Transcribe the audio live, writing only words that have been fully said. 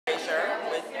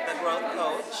growth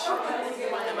coach,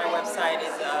 and my website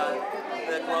is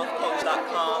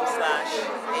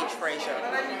thegrowthcoach.com/hfrazier.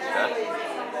 Okay.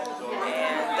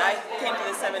 And I came to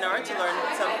the seminar to learn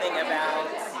something about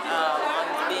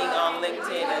being on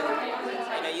LinkedIn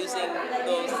and using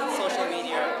those social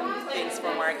media things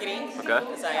for marketing. Okay.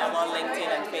 Because I am on LinkedIn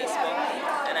and Facebook,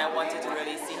 and I wanted to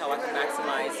really see how I can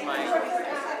maximize my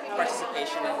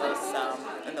participation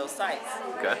in those sites.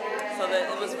 Okay. So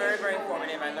it was very, very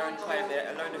informative. I learned quite a bit.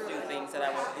 I learned a few things that I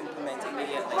will implement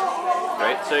immediately.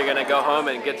 Great. So you're gonna go home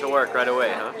and get to work right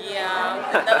away, huh? Yeah,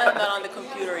 I'm not on the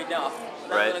computer enough.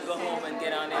 I'm Right. gonna go home and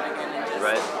get on it again and just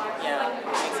Right.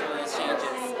 make some of those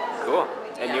changes. Cool.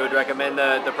 And you would recommend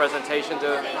the presentation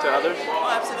to others? Oh,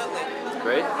 absolutely.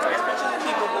 Great. Especially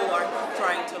people who are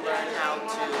trying to learn how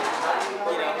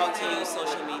to use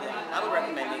social media. I would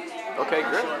recommend it. Okay,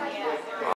 great. Sure.